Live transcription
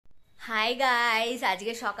Hi guys,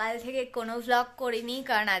 আজকে সকাল থেকে কোনো ভ্লগ করিনি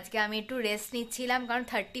কারণ আজকে আমি একটু রেস্ট নিচ্ছিলাম। কারণ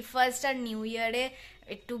 31st আর নিউ ইয়ারে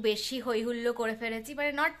একটু বেশি হই হুল্লো করে ফেলেছি,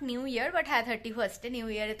 মানে নট নিউ ইয়ার বাট হ্যাঁ 31স্টে। নিউ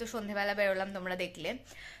ইয়ারে তো সন্ধেবেলা বেরোলাম, তোমরা দেখলে।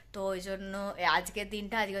 তো ওই জন্য আজকের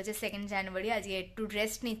দিনটা, আজকে হচ্ছে 2nd জানুয়ারি, আজকে একটু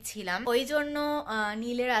রেস্ট নিচ্ছিলাম। ওই জন্য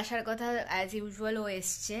নীলের আসার কথা অ্যাজ ইউজুয়াল ও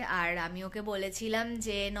এসছে। আর আমি ওকে বলেছিলাম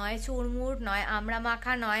যে নয় চুরমুর, নয় আমড়া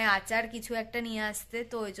মাখা, নয় আচার কিছু একটা নিয়ে আসতে।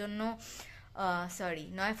 তো ওই জন্য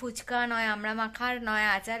নয় ফুচকা, নয় আমড়া মাখার, নয়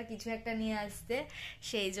আচার কিছু একটা নিয়ে আসতে।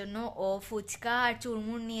 সেই জন্য ও ফুচকা আর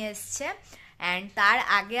চুরমুর নিয়ে এসছে। অ্যান্ড তার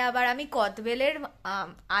আগে আবার আমি কদবেলের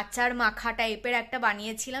আচার মাখা টাইপের একটা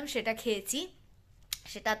বানিয়েছিলাম, সেটা খেয়েছি।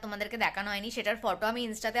 সেটা তোমাদেরকে দেখানো হয়নি, সেটার ফটো আমি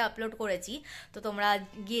ইনস্টাতে আপলোড করেছি। তো তোমরা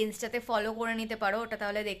গিয়ে ইনস্টাতে ফলো করে নিতে পারো, ওটা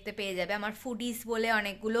তাহলে দেখতে পেয়ে যাবে। আমার ফুডিস বলে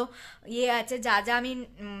অনেকগুলো ইয়ে আছে, যা যা আমি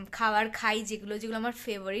খাবার খাই, যেগুলো যেগুলো আমার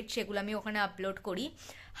ফেভারিট, সেগুলো আমি ওখানে আপলোড করি।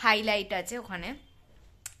 হাইলাইট আছে ওখানে।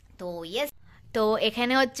 তো ইয়েস, তো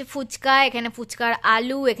এখানে হচ্ছে ফুচকা, এখানে ফুচকার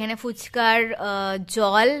আলু, এখানে ফুচকার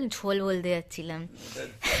জল, ঝোল বলতে যাচ্ছিলাম,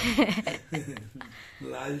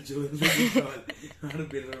 লাল ঝোল। আর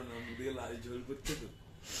বেরোনো না, মুখ দিয়ে লাল ঝোল করছে তো।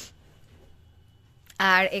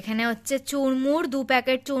 আর এখানে হচ্ছে চুরমুর, 2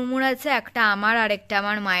 প্যাকেট চুরমুর আছে, একটা আমার আর একটা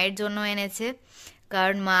আমার মায়ের জন্য এনেছে,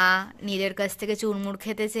 কারণ মা নীলের কাছ থেকে চুরমুর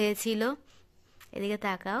খেতে চেয়েছিল। এদিকে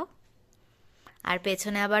তাকাও। আর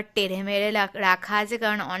পেছনে আবার টেढ़ে মেরে রাখা আছে,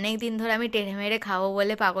 কারণ অনেক দিন ধরে আমি টেढ़ে মেরে খাবো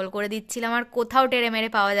বলে পাগল করে দিচ্ছিলাম, আর কোথাও টেढ़ে মেরে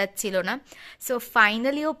পাওয়া যাচ্ছিল না। সো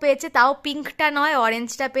ফাইনালি ও পেয়েছে, তাও পিঙ্কটা নয়,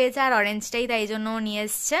 অরেঞ্জটা পেয়েছে, আর অরেঞ্জটাই তাই জন্য ও নিয়ে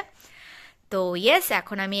এসছে। তো ইয়েস,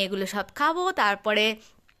 এখন আমি এগুলো সব খাবো, তারপরে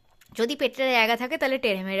যদি পেটের জায়গা থাকে তাহলে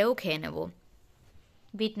টেढ़ে মেরেও খেয়ে নেবো।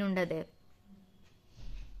 বিট নুনটা দে।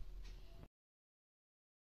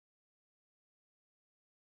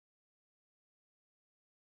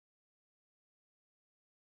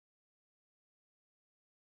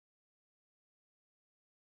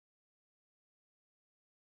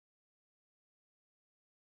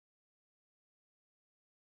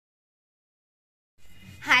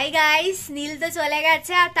 হাই গাইস, নীল তো চলে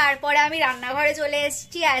গেছে, আর তারপরে আমি রান্নাঘরে চলে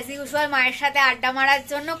এসেছি অ্যাজ ইউজুয়াল মায়ের সাথে আড্ডা মারার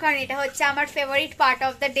জন্য। কারণ এটা হচ্ছে আমার favourite part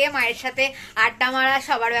of the day, মায়ের সাথে আড্ডা মারা,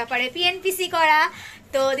 সবার ব্যাপারে পিএনপিসি করা।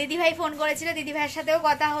 তো দিদিভাই ফোন করেছিল, দিদিভাইয়ের সাথেও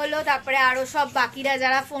কথা হলো, তারপরে আরও সব বাকিরা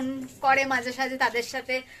যারা ফোন করে মাঝে সাঝে তাদের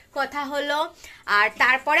সাথে কথা হলো। আর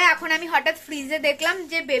তারপরে এখন আমি হঠাৎ ফ্রিজে দেখলাম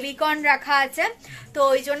যে বেবিকর্ন রাখা আছে। তো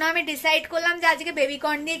ওই জন্য আমি ডিসাইড করলাম যে আজকে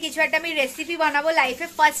বেবিকর্ন দিয়ে কিছু একটা আমি রেসিপি বানাবো। লাইফে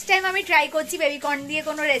ফার্স্ট টাইম আমি ট্রাই করছি বেবিকর্ন দিয়ে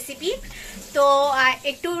কোনো রেসিপি। তো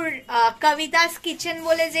একটু কবিতাস কিচেন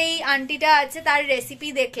বলে যেই আন্টিটা আছে তার রেসিপি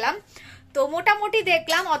দেখলাম, তো মোটামুটি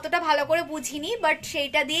দেখলাম, অতটা ভালো করে বুঝিনি, বাট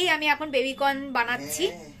সেইটা দিয়েই আমি এখন বেবিকর্ন বানাচ্ছি।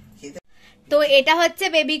 তো এটা হচ্ছে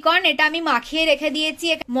বেবিকর্ন, এটা আমি মাখিয়ে রেখে দিয়েছি।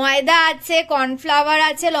 ময়দা আছে, কর্নফ্লাওয়ার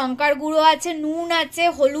আছে, লঙ্কার গুঁড়ো আছে, নুন আছে,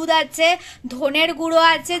 হলুদ আছে, ধনের গুঁড়ো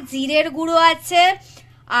আছে, জিরের গুঁড়ো আছে,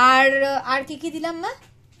 আর আর কি কি দিলাম না,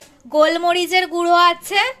 গোলমরিচের গুঁড়ো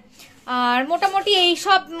আছে। আর মোটামুটি এই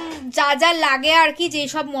সব যা যা লাগে আর কি,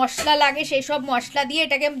 যেসব মশলা লাগে সেই সব মশলা দিয়ে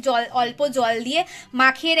এটাকে অল্প জল দিয়ে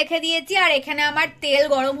মাখিয়ে রেখে দিয়েছি। আর এখানে আমার তেল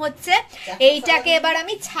গরম হচ্ছে, এইটাকে এবার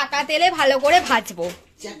আমি ছাকা তেলে ভালো করে ভাজবো।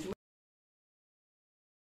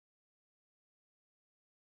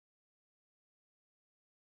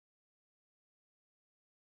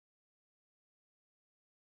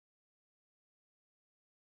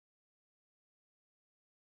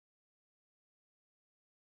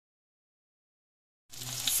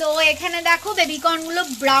 তো এখানে দেখো বেবিকর্ন গুলো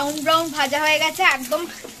ব্রাউন ব্রাউন ভাজা হয়ে গেছে, একদম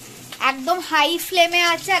একদম হাই ফ্লেমে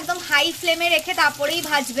আছে, একদম হাই ফ্লেমে রেখে তারপরেই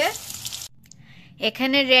ভাজবে।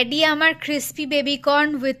 এখানে রেডি আমার ক্রিস্পি বেবিকর্ন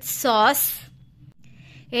উইথ সস।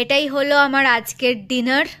 এটাই হলো আমার আজকের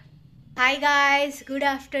dinner. Hi guys, good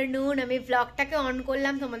afternoon. আমি ব্লগটাকে অন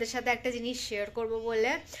করলাম তোমাদের সাথে একটা জিনিস শেয়ার করব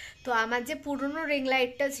বলে। তো আমার যে পুরনো রিং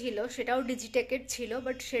লাইটটা ছিল সেটাও ডিজিটেকের ছিল,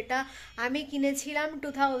 বাট সেটা আমি কিনেছিলাম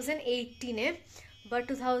 2018-এ বা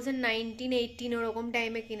 2019-18 ওরকম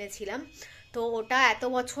টাইমে কিনেছিলাম। তো ওটা এত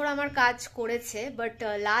বছর আমার কাজ করেছে, বাট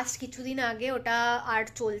লাস্ট কিছুদিন আগে ওটা আর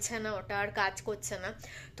চলছে না, ওটা আর কাজ করছে না।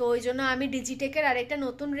 তো ওই জন্য আমি ডিজিটেকের আরেকটা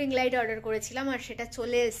নতুন রিং লাইট অর্ডার করেছিলাম, আর সেটা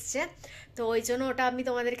চলে এসছে। তো ওই জন্য ওটা আমি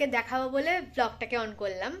তোমাদেরকে দেখাবো বলে ব্লগটাকে অন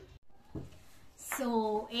করলাম। সো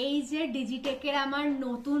এই যে ডিজিটেকের আমার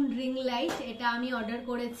নতুন রিং লাইট, এটা আমি অর্ডার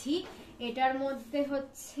করেছি। এটার মধ্যে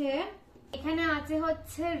হচ্ছে, এখানে আছে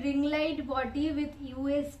হচ্ছে ring light body with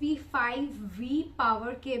USB 5V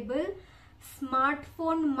power cable,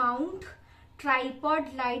 smartphone Mount, tripod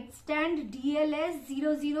light stand, DLS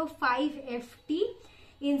 005FT,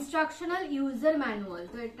 instructional user manual.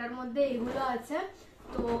 তো এটার মধ্যে এগুলো আছে।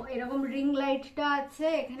 তো এরকম রিং লাইটটা আছে,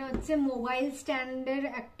 এখানে হচ্ছে মোবাইল স্ট্যান্ডের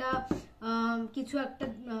একটা কিছু একটা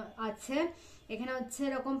আছে, এখানে হচ্ছে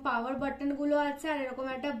এরকম পাওয়ার বাটন গুলো আছে, আর এরকম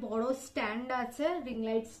একটা বড় স্ট্যান্ড আছে, রিং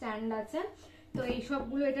লাইট স্ট্যান্ড আছে। তো এই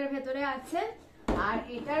সবগুলো এটার ভেতরে আছে। আর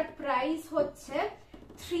এটার প্রাইস হচ্ছে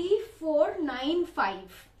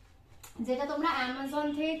 3495, যেটা তোমরা অ্যামাজন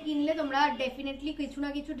থেকে কিনলে তোমরা ডেফিনেটলি কিছু না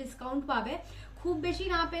কিছু ডিসকাউন্ট পাবে, খুব বেশি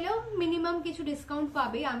না পেলেও মিনিমাম কিছু ডিসকাউন্ট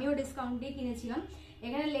পাবে। আমিও ডিসকাউন্ট দিয়ে কিনেছিলাম।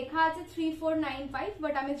 এখানে লেখা আছে 3495,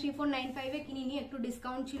 বাট আমি 3495 এ কিনিনি, একটু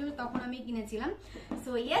ডিসকাউন্ট ছিল তখন আমি কিনেছিলাম।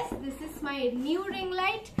 So yes, this is my new ring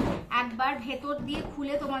light. একবার ভেতর দিয়ে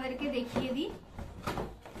খুলে তোমাদেরকে দেখিয়ে দিই।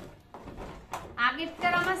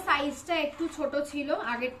 আগেরটার আমার সাইজটা একটু ছোট ছিল,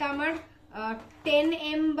 আগেরটা আমার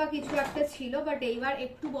 10M বা কিছু একটা ছিল, বাট এইবার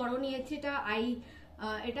একটু বড় নিয়েছি।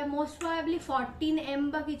 এটা মোস্ট প্রবাবলি 14M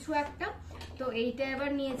বা কিছু একটা। তো এইটা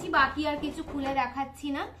এবার নিয়েছি, বাকি আর কিছু খুলে দেখাচ্ছি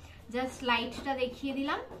না, জাস্ট লাইটটা দেখিয়ে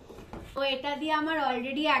দিলাম। তো এটা দিয়ে আমার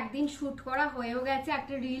অলরেডি একদিন শুট করা হয়েও গেছে,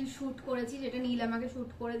 একটা রিল শুট করেছি, যেটা নীল আমাকে শুট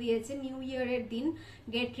করে দিয়েছে নিউ ইয়ারের দিন,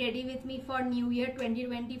 get ready with me for new year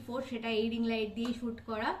 2024, সেটা এই রিং লাইট দিয়েই শুট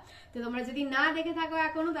করা। তো তোমরা যদি না দেখে থাকো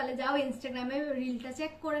এখনো, তাহলে যাও ইনস্টাগ্রামে রিলটা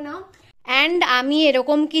চেক করে নাও। অ্যান্ড আমি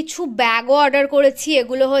এরকম কিছু ব্যাগও অর্ডার করেছি,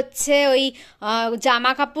 এগুলো হচ্ছে ওই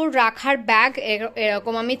জামা কাপড় রাখার ব্যাগ।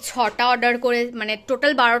 এরকম আমি 6টা অর্ডার করে, মানে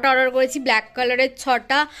টোটাল 12টা অর্ডার করেছি, ব্ল্যাক কালারের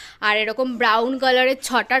 6টা আর এরকম ব্রাউন কালারের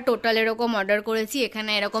 6টা, টোটাল এরকম অর্ডার করেছি।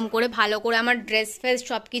 এখানে এরকম করে ভালো করে আমার ড্রেস ফ্রেস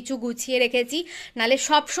সব কিছু গুছিয়ে রেখেছি, নাহলে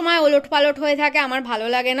সব সময় ওলট পালট হয়ে থাকে, আমার ভালো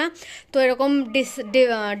লাগে না। তো এরকম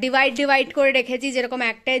ডিভাইড করে রেখেছি, যেরকম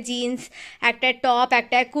একটা জিন্স, একটা টপ,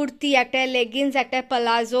 একটা কুর্তি, একটা লেগিংস, একটা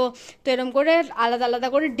প্লাজো, তো এরকম করে আলাদা আলাদা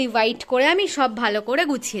করে ডিভাইড করে আমি সব ভালো করে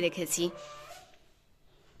গুছিয়ে রেখেছি।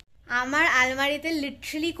 আমার আলমারিতে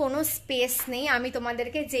লিটারালি কোনো স্পেস নেই, আমি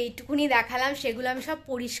তোমাদেরকে যেইটুকুনি দেখালাম সেগুলো আমি সব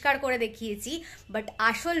পরিষ্কার করে দেখিয়েছি, বাট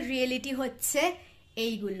আসল রিয়েলিটি হচ্ছে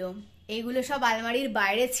এইগুলো সব আলমারির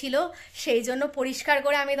বাইরে ছিল, সেই জন্য পরিষ্কার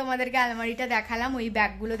করে আমি তোমাদেরকে আলমারিটা দেখালাম, ওই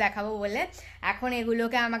ব্যাগগুলো দেখাবো বলে। এখন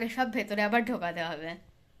এগুলোকে আমাকে সব ভেতরে আবার ঢোকাতে হবে।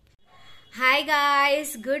 Hi guys,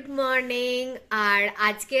 good morning. আর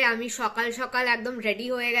আজকে আমি সকাল সকাল একদম রেডি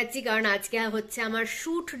হয়ে গেছি, কারণ আজকে হচ্ছে আমার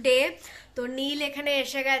শুট ডে। তো নীল এখানে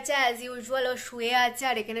এসে গেছে অ্যাজ ইউজুয়াল, ও শুয়ে আছে,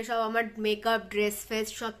 আর এখানে সব আমার মেকআপ, ড্রেস ফেস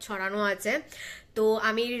সব ছড়ানো আছে। তো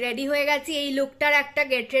আমি রেডি হয়ে গেছি। এই লুকটার একটা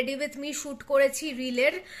get ready with me shoot করেছি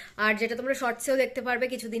রিলের, আর যেটা তোমরা শর্টসেও দেখতে পারবে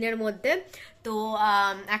কিছুদিনের মধ্যে। তো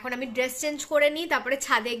এখন আমি ড্রেস চেঞ্জ করে নিই, তারপরে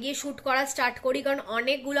ছাদে গিয়ে শুট করা স্টার্ট করি, কারণ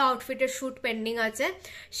অনেকগুলো আউটফিটের শুট পেন্ডিং আছে,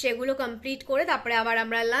 সেগুলো কমপ্লিট করে তারপরে আবার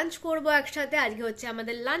আমরা লাঞ্চ করব একসাথে। আজকে হচ্ছে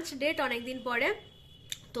আমাদের লাঞ্চ ডেট অনেকদিন পরে।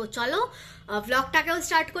 তো চলো ভ্লগটাকেও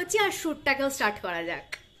স্টার্ট করছি আর শ্যুটটাকেও স্টার্ট করা যাক।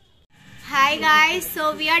 Hi guys, so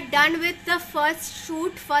we are done with the first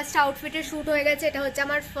shoot. First আউটফিটের shoot হয়ে গেছে, এটা হচ্ছে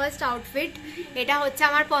আমার ফার্স্ট আউটফিট। এটা হচ্ছে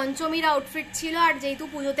আমার পঞ্চমীর আউটফিট ছিল, আর যেহেতু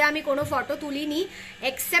পুজোতে আমি কোনো ফটো তুলিনি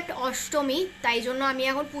এক্সেপ্ট অষ্টমী, তাই জন্য আমি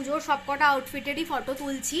এখন পুজোর সবকটা আউটফিটেরই ফটো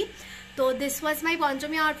তুলছি। তো this was my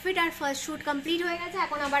Panchami outfit, R first shoot complete হয়ে গেছে।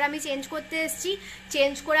 এখন আবার আমি চেঞ্জ করতে এসেছি,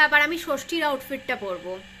 চেঞ্জ করে আবার আমি ষষ্ঠীর আউটফিটটা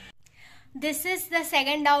পরবো। This is the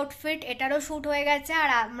second outfit, এটারও শ্যুট হয়ে গেছে, আর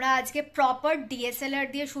আমরা আজকে প্রপার ডিএসএলআর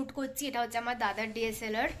দিয়ে শ্যুট করছি। এটা হচ্ছে আমার দাদার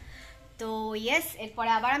ডিএসএলআর। তো ইয়েস, এরপরে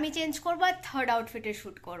আবার আমি চেঞ্জ করবো আর থার্ড আউটফিটের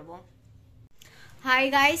শ্যুট করবো। হাই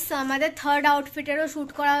গাইস, আমাদের থার্ড আউটফিটেরও শ্যুট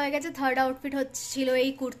করা হয়ে গেছে। থার্ড আউটফিট হচ্ছিল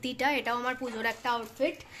এই কুর্তিটা, এটাও আমার পুজোর একটা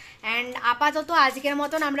আউটফিট। অ্যান্ড আপাতত আজকের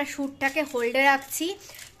মতন আমরা শ্যুটটাকে হোল্ডে রাখছি,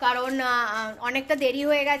 কারণ অনেকটা দেরি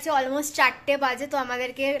হয়ে গেছে, অলমোস্ট 4টে বাজে। তো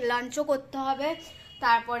আমাদেরকে লাঞ্চও করতে হবে,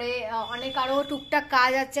 তারপরে অনেক আরও টুকটাক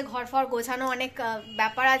কাজ আছে, ঘর ফর গোছানো অনেক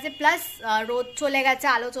ব্যাপার আছে, প্লাস রোদ চলে গেছে,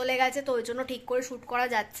 আলো চলে গেছে, তো ওই জন্য ঠিক করে শ্যুট করা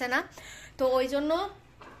যাচ্ছে না। তো ওই জন্য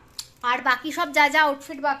আর বাকি সব যা যা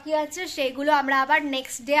আউটফিট বাকি আছে সেইগুলো আমরা আবার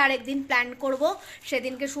নেক্সট ডে আরেকদিন প্ল্যান করব,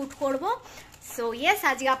 সেদিনকে শ্যুট করব। সো ইয়েস,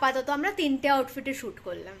 আজকে আপাতত আমরা 3টে আউটফিটে শ্যুট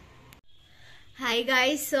করলাম। হাই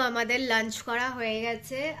গাইস, আমাদের লাঞ্চ করা হয়ে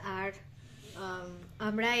গেছে, আর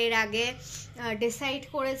আমরা এর আগে ডিসাইড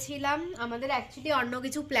করেছিলাম, আমাদের অ্যাকচুয়ালি অন্য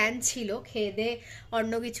কিছু প্ল্যান ছিল খেয়ে দিয়ে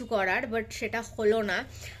অন্য কিছু করার, বাট সেটা হলো না।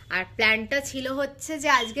 আর প্ল্যানটা ছিল হচ্ছে যে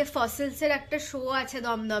আজকে ফসিলসের একটা শো আছে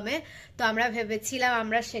দমদমে, তো আমরা ভেবেছিলাম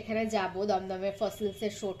আমরা সেখানে যাব দমদমে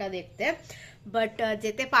ফসিলসের শোটা দেখতে, বাট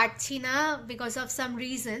যেতে পারছি না বিকজ অফ সাম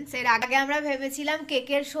রিজনস। এর আগে আমরা ভেবেছিলাম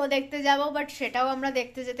কেকের শো দেখতে যাব, বাট সেটাও আমরা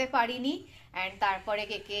দেখতে যেতে পারিনি। অ্যান্ড তারপরে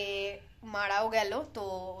কেকে মারাও গেল, তো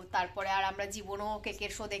তারপরে আর আমরা জীবনেও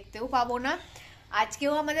কেকের শো দেখতেও পাবো না।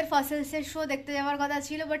 আজকেও আমাদের ফসিলসের শো দেখতে যাওয়ার কথা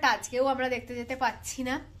ছিল, বাট আজকেও আমরা দেখতে যেতে পাচ্ছি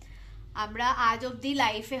না। আমরা আজ অব্দি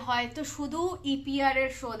লাইফে হয়তো শুধু ইপিআর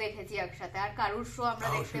এর শো দেখেছি একসাথে, আর কারুর শো আমরা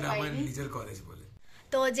দেখতে পাইনি।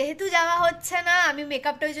 তো যেহেতু যাওয়া হচ্ছে না, আমি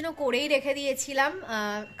মেকআপটা ওই জন্য করেই রেখে দিয়েছিলাম,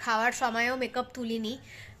 খাওয়ার সময়ও মেকআপ তুলিনি,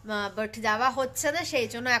 বাট যাওয়া হচ্ছে না সেই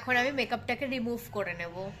জন্য এখন আমি মেকআপটাকে রিমুভ করে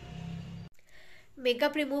নেব।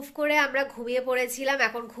 মেকআপ রিমুভ করে আমরা ঘুমিয়ে পড়েছিলাম,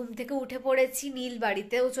 এখন ঘুম থেকে উঠে পড়েছি, নীল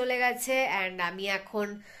বাড়িতেও চলে গেছে, অ্যান্ড আমি এখন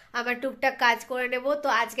আমার টুকটাক কাজ করে নেব। তো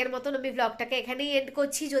আজকের মতন আমি ব্লগটাকে এখানেই এন্ড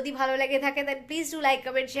করছি। যদি ভালো লেগে থাকে দেন please do like,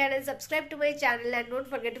 comment, share and subscribe to my channel, and don't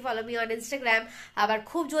forget to follow me on Instagram. আবার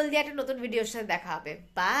খুব জলদি একটা নতুন ভিডিওর সাথে দেখা হবে।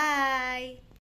 বাই।